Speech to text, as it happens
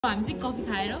हामी चाहिँ कफी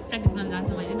खाएर प्र्याक्टिस गर्न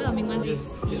जान्छौँ होइन त मिङमा चाहिँ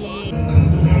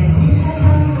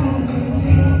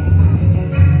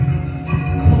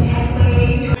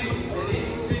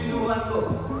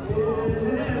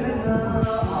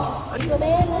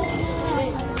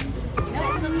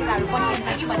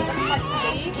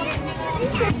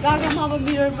गागामा अब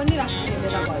मिरर पनि राख्नु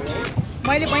बेला भयो।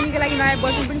 मैले बहिनीको लागि नयाँ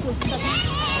बटन पनि खोज्छु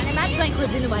अनि मात्र चाहिँ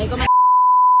खोजिदिनु भएकोमा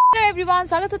हेलो एभ्रिवान,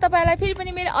 स्वागत छ तपाईहरुलाई फेरि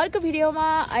पनि मेरो अर्को भिडियोमा।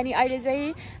 अनि अहिले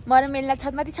चाहिँ म र मेलिना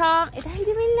छतमाथि छौं। यता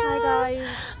हेरि मेलिना। Hi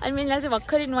guys. अनि मेलिना चाहिँ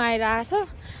भर्खरै नुहाएर आछ।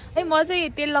 है म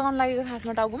चाहिँ तेल लगाउन लागेको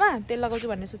खासमा टाउकोमा तेल लगाउँछु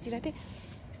भन्ने सोचिरहेको थिएँ।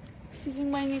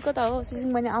 सिजिङ बहिनी कता हो? सिजिङ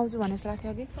बहिनी आउँछु भन्ने सोचेको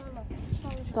थियो कि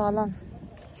तल।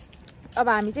 अब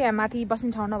हामी चाहिँ यहाँ माथि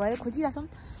बस्ने ठाउँ नभएर खोजिरहेछौँ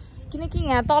किनकि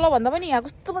यहाँ तल भन्दा पनि यहाँ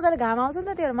कस्तो मजाले घाम आउँछ नि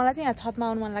त। त्यही भएर मलाई चाहिँ यहाँ छतमा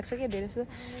आउनु मन लाग्छ कि धेरै जस्तो।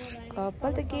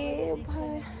 कपाल त के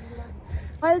भयो।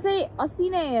 मैले चाहिँ अस्ति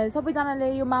नै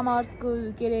सबैजनाले यो मामा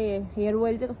अर्थको के अरे हेयर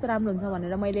ओइल चाहिँ कस्तो राम्रो हुन्छ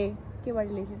भनेर मैले केबाट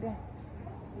लिएको थिएँ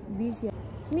त्यहाँ बिर्सिया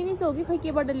मिनिस हो कि खै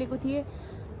केबाट लिएको थिएँ।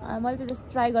 मैले चाहिँ जस्ट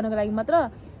ट्राई गर्नको लागि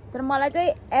मात्र। तर मलाई चाहिँ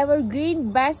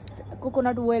एभरग्रिन बेस्ट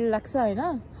कोकोनट ओइल लाग्छ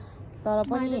होइन। तर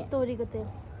पनि तोरीको तेल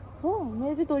हो,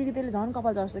 मेरो चाहिँ तोरीको तेलले झन्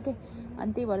कपाल झर्छ कि।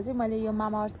 अनि त्यही भएर चाहिँ मैले यो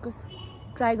मामा अर्थको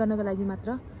ट्राई गर्नको लागि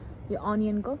मात्र यो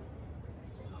अनियनको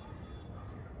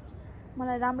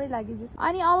मलाई राम्रै लाग्यो जस।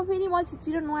 अनि अब फेरि म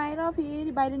छिटो नुहाएर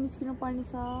फेरि बाहिर निस्किनु पर्ने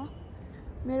छ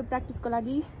मेरो प्र्याक्टिसको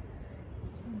लागि।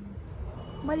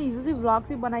 मैले हिजो चाहिँ भ्लग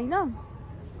चाहिँ बनाइनँ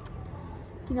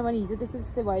किनभने हिजो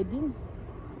त्यस्तै भयो दिन।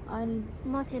 अनि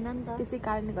म थिएन नि त, त्यसै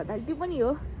कारणले गर्दाखेरि त्यो पनि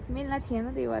हो मेलिना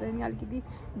थिएन, त्यही भएर नि अलिकति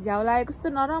झ्याउ लाग्यो कस्तो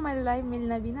नरमाइलो लाग्यो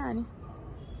मेलिना बिना। अनि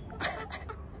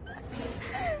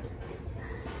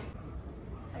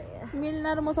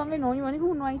मेलिना र मसँगै नुहाउने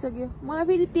भनेको नुहाइसक्यो। मलाई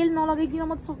फेरि तेल नलगाइकन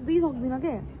म त सक्दिनँ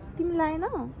क्या। तिमी लाएन?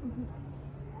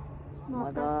 म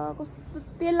त कस्तो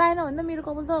तेल लाएन भने त मेरो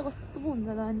कपाल त कस्तो पो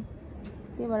हुन्छ त। अनि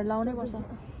त्यही भएर लाउनै पर्छ।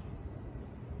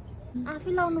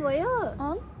 आफै लाउनु भयो?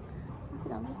 आफै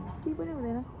लाउँछ, केही पनि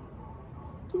हुँदैन।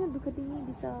 किन दुःख दिने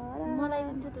बिचरा। मलाई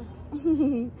दिन्थ्यो त।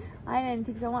 होइन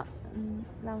ठिक छ, म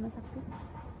लाउन सक्छु।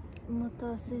 म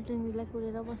त सिजलिङलाई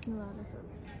कुरेर बस्नु भएको छ।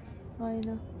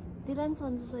 होइन त्यसलाई पनि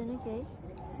सन्चो छैन कि है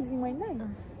सिजिङ होइन होइन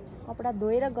कपडा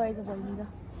धोएर गएछ बहिनी त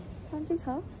सन्चै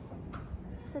छ।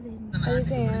 अहिले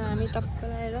चाहिँ यहाँ हामी टक्क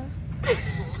लगाएर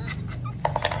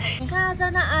कहाँ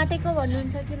जान आँटेको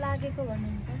भन्नुहुन्छ कि लागेको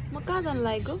भन्नुहुन्छ? म कहाँ जान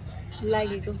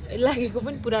लागेको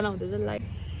पनि पुरानो हुँदो रहेछ लाग्यो।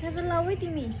 त्यहाँ त लाउ है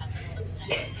तिमी।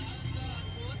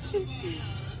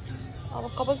 अब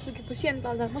कपाल सुकेपछि अनि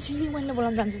तल म सिजिङ बहिनीले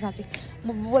बोलाउन जान्छु साँच्चै। म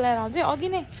बोलाएर आउँछु है। अघि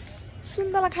नै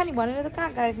सुन्तला खाने भनेर त कहाँ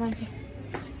गएको मान्छे।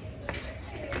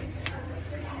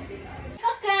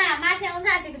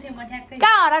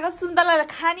 कहाँ हराएको सुन्तला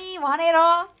खानी भनेर।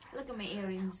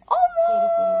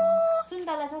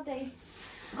 सुन्तला छ त्यही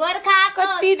गोर्खाको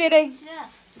कति धेरै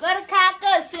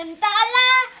गोर्खाको सुन्तला।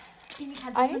 तिमी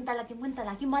खान्छौ सुन्तला कि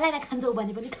मुन्तला कि मलाई नखान्छौ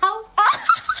भने पनि खाऊ।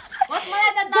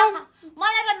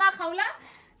 मलाई त नखाउला।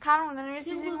 खानु हुँदैन मेरो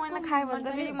सिजिङ मैले खायो भने त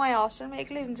फेरि म यहाँ हस्टेलमा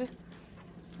एक्लै हुन्छु।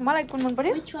 मलाई कुन मन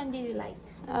पर्यो?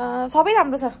 सबै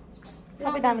राम्रो छ,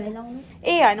 सबै दामी छ।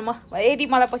 ए होइन म यदि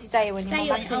मलाई पछि चाहियो भने म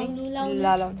लाग्छु नि।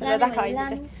 ल हुन्छ ल राख। अहिले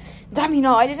चाहिँ जामिन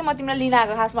अहिले चाहिँ म तिमीलाई लिन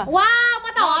आएको खासमा। म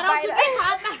त हराउँछु कि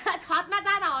छतमा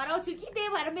जाँदा हराउँछु कि त्यही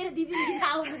भएर मेरो दिदीले लिन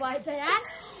आउनु भएछ यार।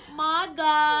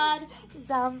 मगर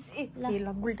जाम ए ल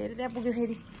गुल्टेर त्यहाँ पुग्यो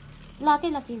फेरि लकै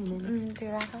हुँदैन त्यो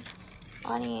राख।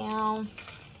 अनि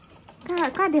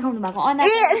कहाँ देखाउनु भएको?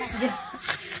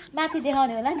 माथि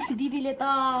देखाउने होला नि। दिदीले त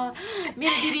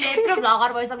मेरो दिदीले यत्रो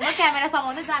भ्लगर भइसक्नु क्यामेरा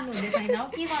समाउँदै जान्नु हुँदै छैन।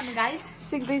 के गर्नु गाइस?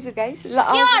 सिक्दैछु गाइस। ल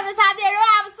के गर्नु साथीहरू,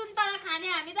 अब सुन्तला खाने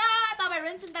हामी त। तपाईहरु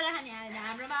पनि सुन्तला खाने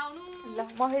हाम्रोमा आउनु। ल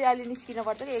म फेरि अलि निस्किन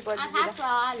पर्छ कि 1 बजी।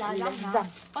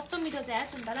 कस्तो मिठो छ यार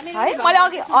सुन्तला। है मैले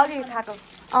अघि खाएको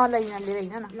ल यिनीहरूले लिएर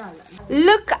हिँड न।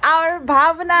 लुक आवर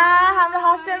भावना हाम्रो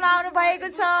हस्टेलमा आउनु भएको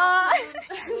छ।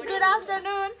 Good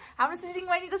afternoon. हाम्रो सिजिङ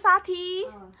बहिनीको साथी,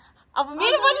 अब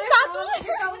मेरो पनि साथी।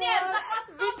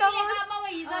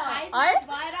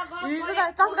 हिजो त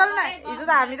चस गरौँ न। हिजो त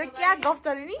हामी त क्या गफ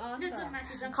चल्यो नि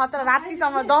खतरा।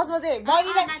 रातिसम्म 10 बजे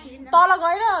बहिनीलाई तल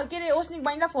गएर के अरे ओस्निक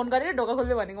बहिनीलाई फोन गरेर ढोका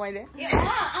खोल्दै भनेको मैले।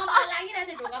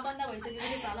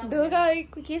 ढोका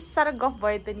के साह्रो गफ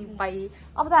भयो त नि भाइ।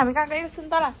 अब चाहिँ हामी कहाँ गएको?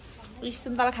 सुन्तला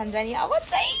सुन्तला खान जाने। अब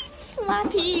चाहिँ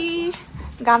माथि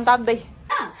घाम ताप्दै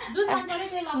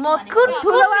म कुन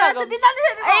ठुलो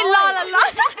ए ल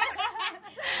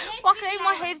पक्कै म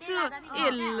हेर्छु। ए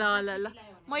ल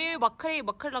म यो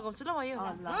भर्खर लगाउँछु ल म यो।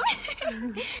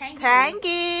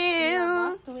 थ्याङ्क्यु।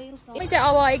 म चाहिँ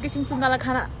अब एकैछिन सुन्तला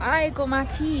खान आएको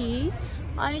माथि।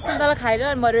 अनि सुन्तला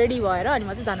खाएर म रेडी भएर अनि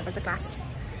म चाहिँ जानुपर्छ क्लास।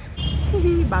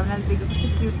 भावनाले देखेको कस्तो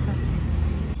क्युट छ।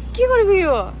 के गरेको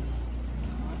यो?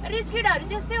 रिच किडहरु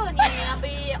त्यस्तै हो नि अब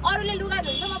अरूले लुगा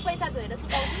धुन्छ म पैसा धोएर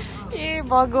सुकाउँछु ए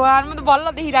भगवान म त बल्ल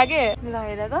देखिराके ल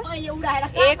हेर त उडाएर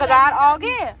 1000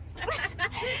 आउगे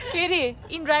फेरि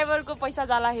इन ड्राइभरको पैसा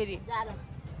जाला फेरि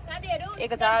साथीहरु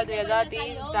 1000 2000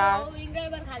 3000 इन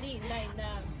ड्राइभर खाली हिँड्दा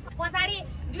पछाडी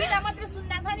दुईटा मात्र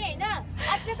सुन्दा छ नि हैन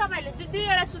अझै तपाईहरुले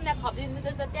दुईवटा सुन्दा थप्दिनु त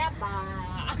त्यहाँ भा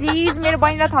प्लिज मेरो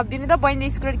बहिनीलाई थप्दिनु त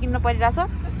बहिनीले स्कुटर किन्न परिरहेछ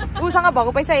उसँग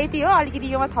भएको पैसा यति हो अलिकति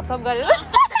योमा थपथप गरेर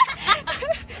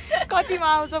कतिमा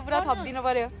आउँछ पुरा थप्दिनु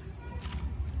पर्यो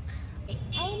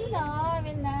आउनु न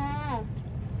मेन्ना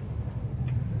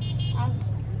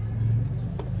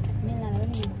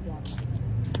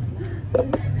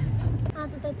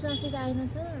आज त ट्राफिक आएन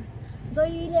छ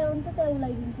जहिले आउँछ त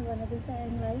उलाइदिन्छु भने त्यो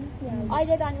स्याङलाई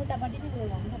अहिले त अनि उतापट्टि नै गयो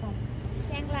हुन्छ त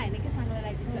स्याङला हैन के साङला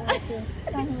लगाइदिन्छ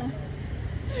स्याङला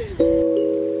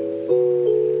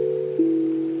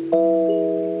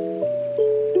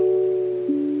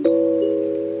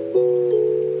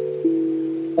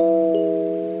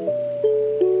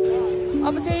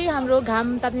अब चाहिँ हाम्रो घाम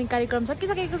ताप्ने कार्यक्रम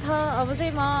सकिसकेको छ अब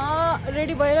चाहिँ म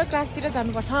रेडी भएर क्लासतिर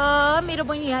जानुपर्छ मेरो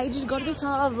बहिनी यहाँ एडिट गर्दैछ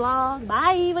भ्लग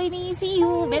बाई बहिनी सी यू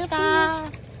बेलुका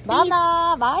by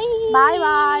by by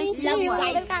by C you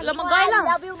बेलुका ल म गए ल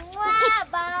love you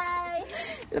by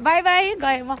by by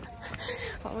गए म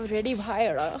अब रेडी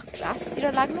भएर क्लासतिर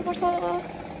लाग्नुपर्छ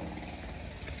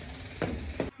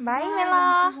बाई मेला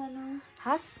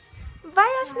हस्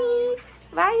by अस्नी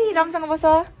by रामसँग bus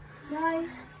by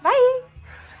by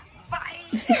by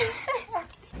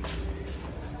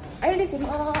अहिले चाहिँ म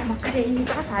भर्खरै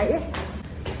क्लास आएँ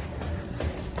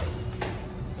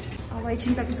अब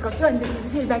एकछिन प्र्याक्टिस गर्छु अनि त्यसपछि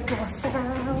फेरि ब्याक टु हस्टेल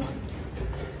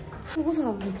को छ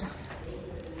अब भित्र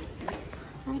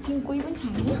आई थिङ्क कोही पनि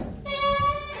छैन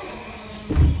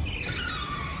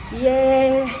ए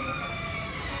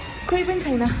कोही पनि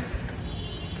छैन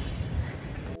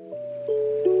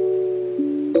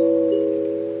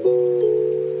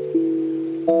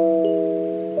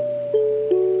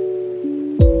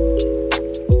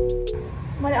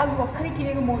मैले अघि भर्खरै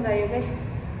किनेको मोजा यो चाहिँ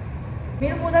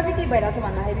मेरो मोजा चाहिँ के भइरहेछ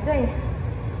भन्दाखेरि चाहिँ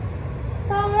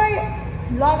सबै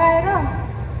लगाएर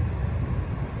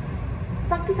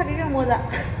सकिसकेको मोजा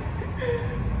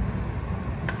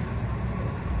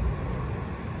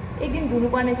एक दिन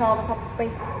धुनुपर्ने छ अब सबै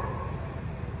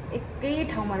एकै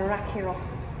ठाउँमा राखेर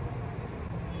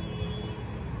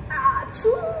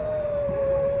आछु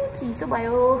चिसो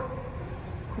भयो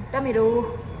खुट्टा मेरो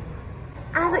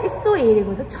आज यस्तो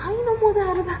हेरेको त छैन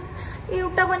मोजाहरू त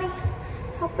एउटा पनि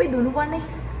सबै धुनुपर्ने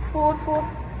 4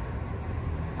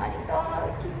 अनि त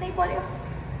किन्नै पर्यो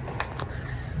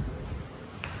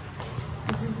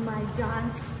this is my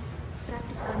dance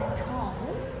practice गर्ने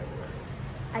ठाउँ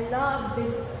आई लभ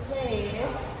दिस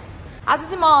प्लेस आज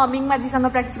चाहिँ म मिङमाजीसँग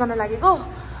प्र्याक्टिस गर्न लागेको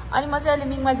अनि म चाहिँ अहिले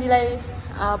मिङमाजीलाई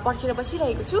पर्खेर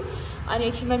बसिरहेको छु अनि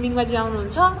एकछिनमा मिङमाजी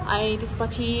आउनुहुन्छ अनि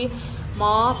त्यसपछि म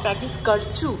प्र्याक्टिस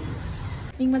गर्छु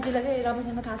मिङमाजीलाई चाहिँ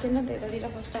राम्रोसँग थाहा छैन त्यतातिर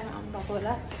फर्स्ट टाइम आउनुभएको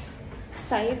होला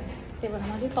सायद त्यही भएर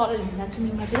म चाहिँ तल लिन जान्छु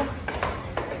मिङमाजीलाई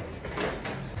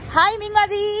हाई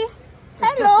मिङमाजी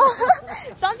हेलो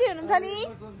सन्चै हुनुहुन्छ नि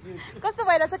कस्तो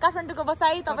भइरहेछ काठमाडौँको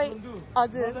बसाइ तपाईँ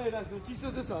हजुर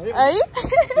है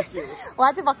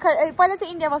उहाँ चाहिँ भर्खर पहिला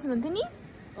चाहिँ इन्डिया बस्नुहुन्थ्यो नि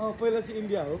पहिला चाहिँ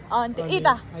इन्डिया हो अनि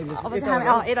यता अब चाहिँ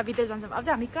हामी यता भित्र जान्छौँ अब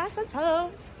चाहिँ हामी क्लास छ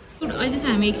अहिले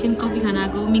चाहिँ हामी एकछिन कफी खान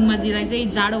आएको मिङमाजीलाई चाहिँ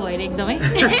जाडो भएर एकदमै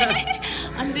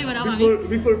अनि त्यही भएर अब हामी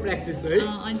बिफोर प्र्याक्टिस है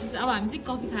अनि अब हामी चाहिँ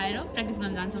कफी खाएर प्र्याक्टिस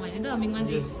गर्न जान्छौँ होइन त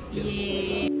मिङमाजी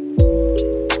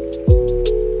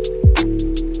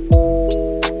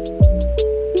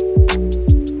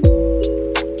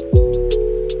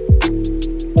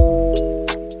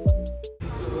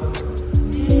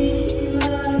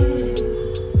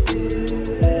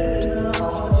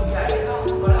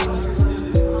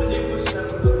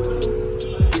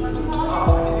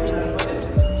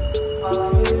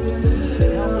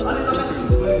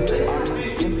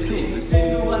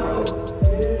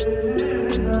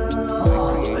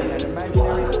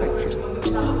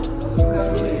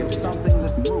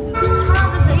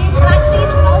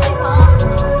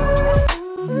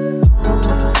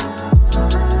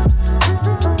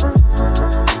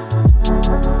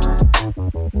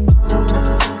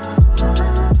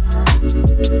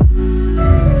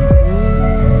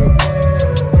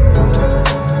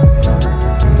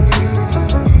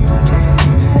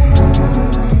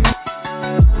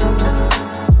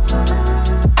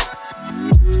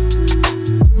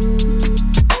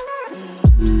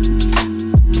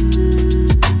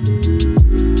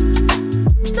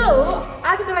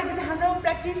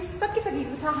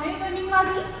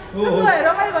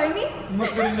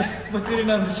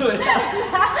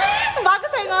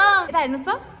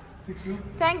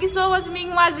थ्याङ्क यू सो मच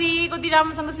मिङमाजी कति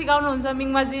राम्रोसँग सिकाउनुहुन्छ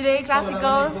मिङमाजीले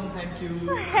क्लासिकल थ्याङ्क्यु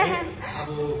अब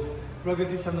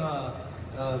प्रगतिसँग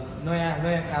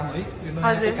नयाँ काम है यो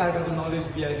नयाँ एकाअर्काको knowledge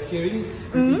we are sharing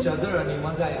with each other अनि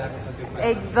मजा आइरहेको छ त्यो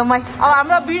एकदमै अब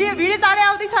हाम्रो भिडियो चाँडै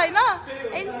आउँदैछ होइन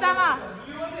इन्स्टामा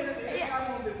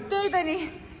त्यही त नि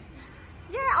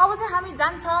अब चाहिँ हामी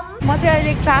जान्छौँ म चाहिँ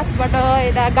अहिले क्लासबाट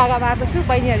यता गागामा आएको छु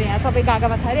बहिनीहरू यहाँ सबै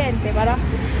गागामा छ अरे अनि त्यही भएर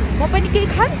म पनि केही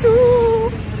खान्छु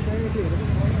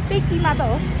पेकीमा त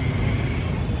हो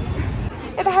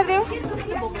यता खाइदेऊ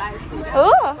हो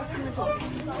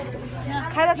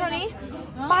खाएर छ नि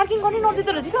पार्किङ गर्नु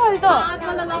नदिँदो रहेछ क्या अहिले त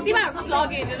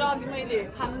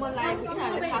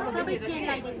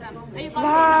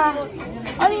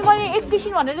अनि मैले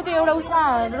एकैछिन भनेर त्यो एउटा उसमा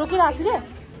रोकिरहेको छु क्या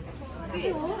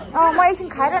म एकछिन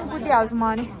खाएर अनि कुदिहाल्छु म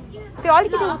अनि त्यो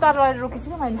अलिकति उतार रहेर रोकेछु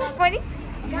क्या मैले पनि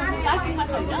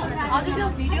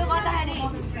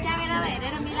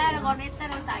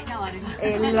ए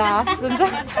ल हुन्छ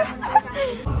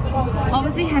अब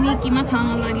चाहिँ हामी केमा खान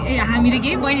लाग्यो हामीले के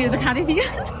बहिनीहरू त खाँदै थियो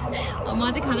म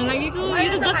चाहिँ खान लागेको यो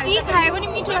त जति खाए पनि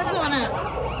मिठो लाग्छ भन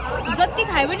जति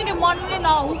खाए पनि त्यो मनले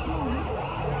नहोस्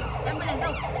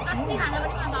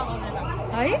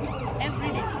है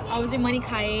अब चाहिँ मैले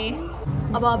खाएँ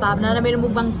अब भावना र मेरो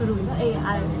मुखबाङ सुरु हुन्छ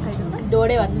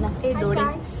ढोडे भन्नु न ढोडे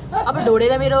अब ढोडे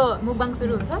र मेरो मुखबाङ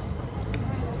सुरु हुन्छ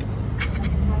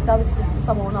चपस्टिक चाहिँ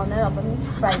समाउन आउँदैन र पनि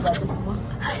फ्राई गर्दैछु म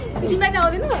तिमीलाई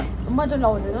आउँदैन मजा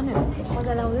लाउँदैन नि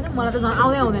मजा लाउँदैन मलाई त झन्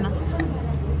आउँदै आउँदैन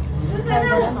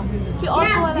कि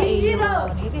अर्कोवाला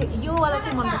यो वाला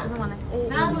चाहिँ मनपर्छ नि मलाई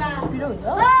पिरो हुन्छ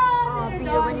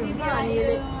पिरो पनि हुन्छ अनि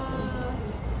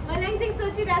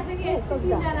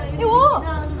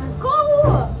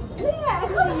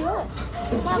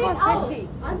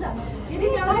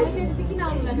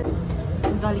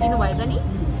झल्किनु भएछ नि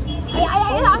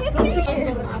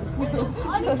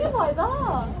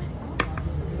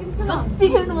जति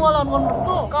खेल्नु मलाई मनपर्छ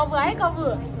कबु आयो कबु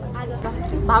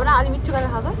भावना अलि मिठो गरेर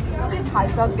खाएको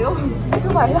खाइसक्यो मिठो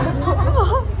भइरहेको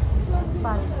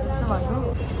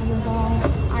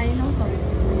आएन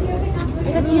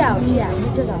यो चिया हो चिया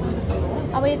मिठो छ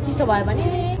अब यो चिसो भयो भने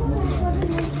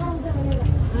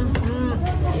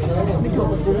मिठो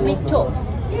मिठो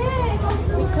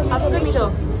अब चाहिँ मिठो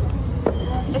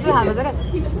यसमै खाएको छ क्या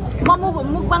म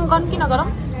मुखबाङ गर्नु किन गरौँ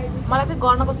मलाई चाहिँ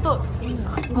गर्न कस्तो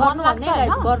गर्नु लाग्छ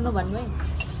गर्नु भन्नु है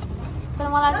तर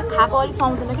मलाई चाहिँ खाएको अलिक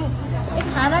सुहाउँदैन कि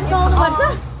खाना नि सुहाउनु पर्छ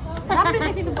राम्रो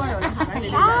देखिनु पर्यो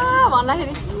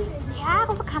भन्दाखेरि छ्या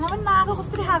कस्तो खाना पनि नआएको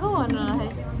कसरी खाएको भन्नु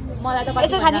मलाई त कति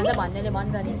भन्नेले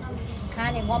भन्छ नि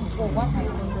खाने गमको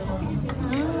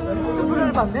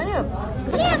भन्दैन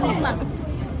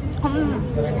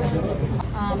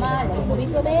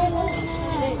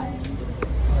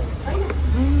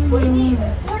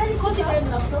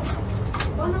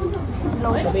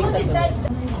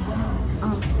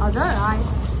हजुर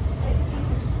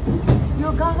यो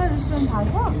गागा रेस्टुरेन्ट थाहा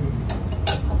छ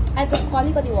आइपेक्स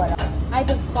अलिकति भयो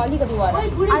आइपेक्स अलिकति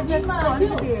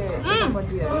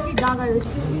गागा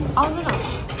रेस्टुरेन्ट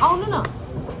आउनु न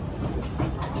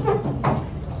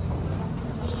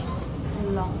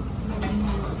ल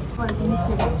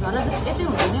निस्केको हुन्छ होला यतै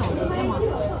हुँदैन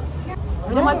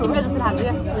म तिमीले जसरी खान्छु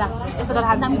क्या ल यसो गरेर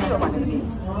खान्छ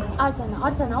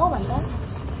अर्चना हो भन्छ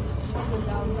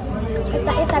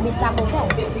यता भित्ताको क्या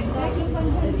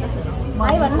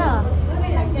भाइ भन्न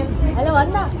हेलो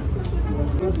भन्न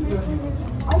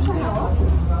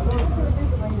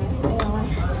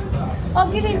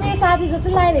अघि चाहिँ मेरो साथी जस्तो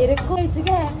लगाएर हेरेको छु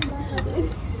क्या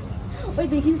ओइ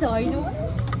देखिन्छ होइन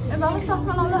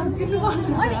चस्मा लाउँदा अनि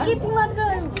यति मात्र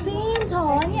सेम छ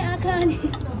नि आँखा अनि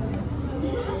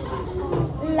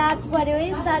लाज पर्यो है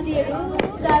साथीहरू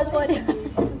गाल पर्यो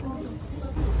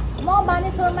म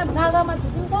बानेश्वरमा गागामा छु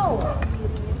तिमी कहाँ हो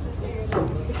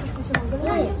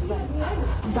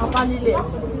जापानीले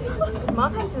म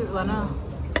खान्छु भन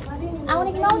आउने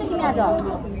कि नआउने तिमी आज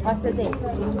हस्टेल चाहिँ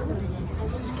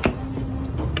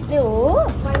त्यो हो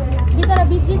बिचरा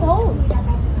बिजी छौ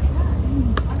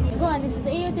अनि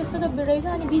ए त्यस्तो त रहेछ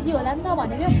अनि बिजी होला नि त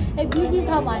भनेको बिजी छ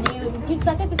भने ठिक छ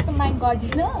क्या त्यस्तो माइन्ड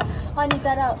गरिदिनु अनि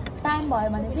तर टाइम भयो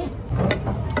भने चाहिँ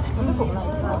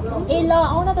ए ल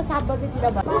आउन त 7 बजेतिर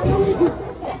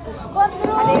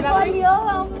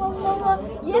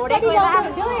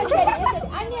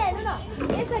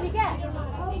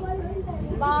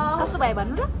कस्तो भयो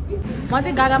भन्नु र म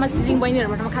चाहिँ गागामा सिलिङ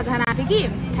बहिनीहरूबाट खाजा खान आएको थिएँ कि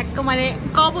ठ्याक्क मैले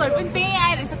कबुहरू पनि त्यहीँ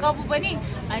आइरहेछ कबु पनि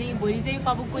अनि भोलि चाहिँ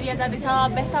कबु कोरिया जाँदैछ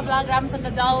बेस्ट अफ लक राम्रोसँग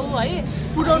जाऊ है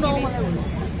पुऱ्याउनु हो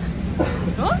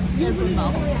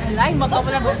म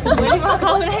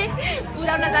कबुलाई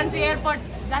पुऱ्याउन जान्छु एयरपोर्ट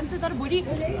जान्छु तर भोलि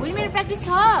मेरो प्र्याक्टिस छ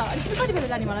अनि तिमी कति बेला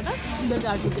जाने मलाई त बेलुका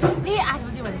 8 बजे ए 8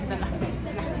 बजे भन्छ त ल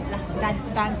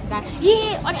ए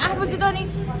अनि 8 बजे त अनि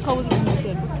 6 बजे पुग्नुपर्छ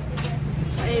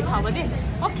ए 6 बजे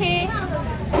ओके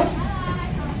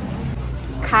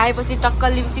खाएपछि टक्क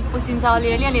लिपस्टिक पुसिन्छ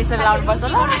अलिअलि अनि यसरी लाउनुपर्छ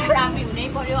ल राम्रै हुनै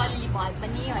पर्यो अलिअलि भए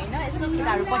पनि होइन यसो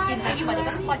केटाहरू पट्टिन्छ कि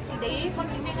भनेको पट्टिँदै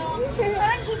पट्टिँदैन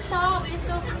तर ठिक छ अब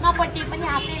यसो नपट्टिए पनि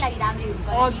आफ्नै लागि राम्रै हुनु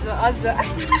पर्यो अझ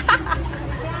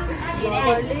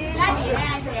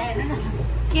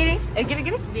के रे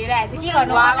धेरै आएछ के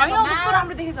गर्नु कस्तो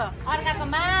राम्रो देखेछ अर्काको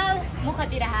माल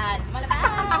मुखतिर हाल मलाई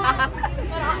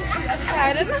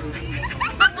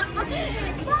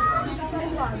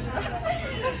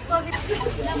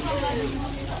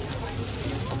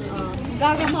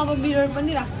गागामा अब मिरर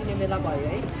पनि राखिदिने बेला भयो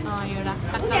है एउटा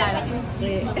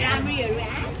राम्रीहरू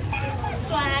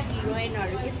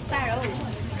हिरोइनहरू के साह्रो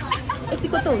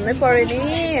यतिको त हुनै पर्यो नि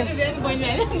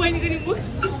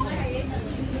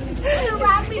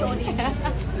राम्री हो नि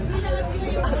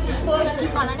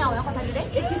किस गर्न नि आउँयो कसरी रे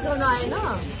किस गर्न आएन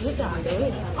यो चाहिँ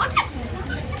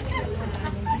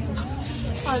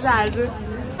हाल्यो हजुर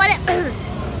मैले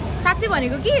साँच्चै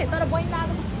भनेको कि तर बहिनी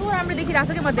आएको कस्तो राम्रो देखिरहेको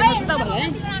छ कि म देख्छु त भने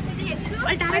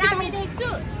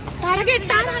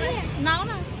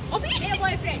मेरो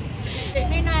बोयफ्रेन्ड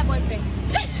मेरो नयाँ बोयफ्रेन्ड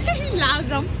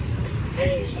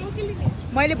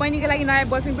मैले बहिनीको लागि नयाँ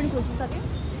बोयफ्रेन्ड पनि खोजिसकेँ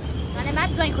अनि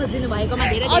मात्र ज्वाइँ खोजिदिनु भएकोमा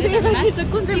धेरै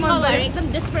एकदम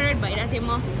डेस्परेट भइरहेको थिएँ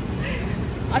म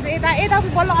अझ यता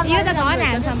बल्ल यो त झन्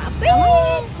ह्यान्डसम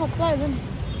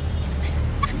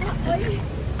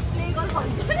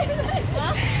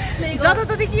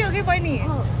जताततै के हो कि बहिनी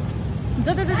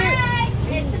जताततै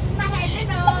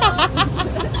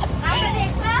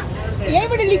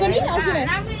यहीँबाट लिएको नि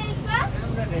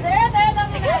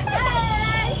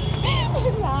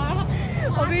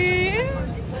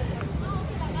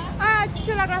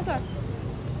चिसो लाग्छ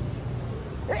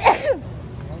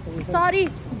sorry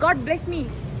God bless me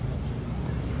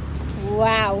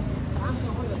wow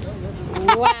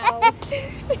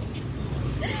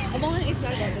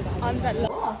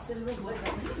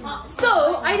so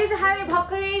अहिले चाहिँ हामी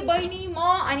भर्खरै बहिनी म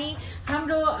अनि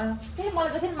हाम्रो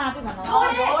मलाई जति मापे भनौँ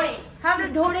हाम्रो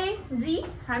ढोडे जी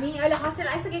हामी अहिले हस्टेल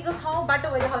आइसकेको छौँ बाटो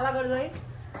भएर हल्ला गर्दै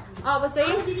अब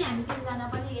चाहिँ दिदी हामी तिनजना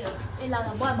पनि ए ल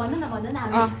भन न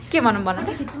हामी के भनौँ भन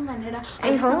खिचौँ भनेर ए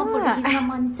हो खिच्न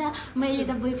मन छ मैले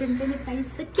त बोयफ्रेन्ड पनि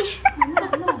पाइसकेँ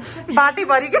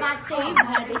बाटैभरि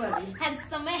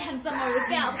ह्यान्डसमहरू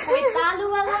क्या कोही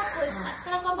कालोवाला कोही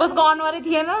कसको अनुहारै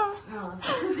थिएन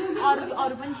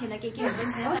अरू पनि थिएन के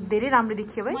पनि थियो धेरै राम्रो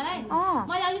देखियो है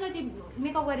मैले अलिकति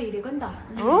मेकअप गरेर हिँडेको नि त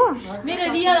हो मेरो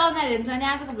रियल अनुहार हेर्छ भने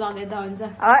आजको भ्लग हेर्दा हुन्छ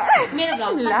मेरो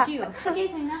भ्लग साँच्ची हो केही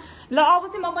छैन ल अब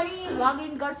चाहिँ म पनि भ्लग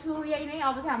एन्ड गर्छु यही नै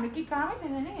अब चाहिँ हाम्रो के कामै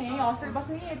छैन नि यही हस्टेल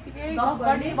बस्ने यतिकै गफ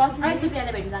गर्ने बस्ने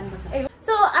सुप्रियालाई भेट्न जानुपर्छ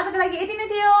सो आजको लागि यति नै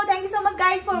थियो thank you so much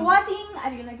guys for watching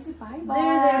अहिलेको लागि चाहिँ बाई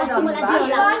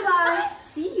बाई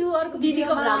सी यू अर्को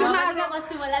दिदीको भ्लगमा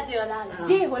मस्ती होला जे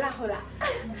होला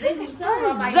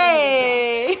जय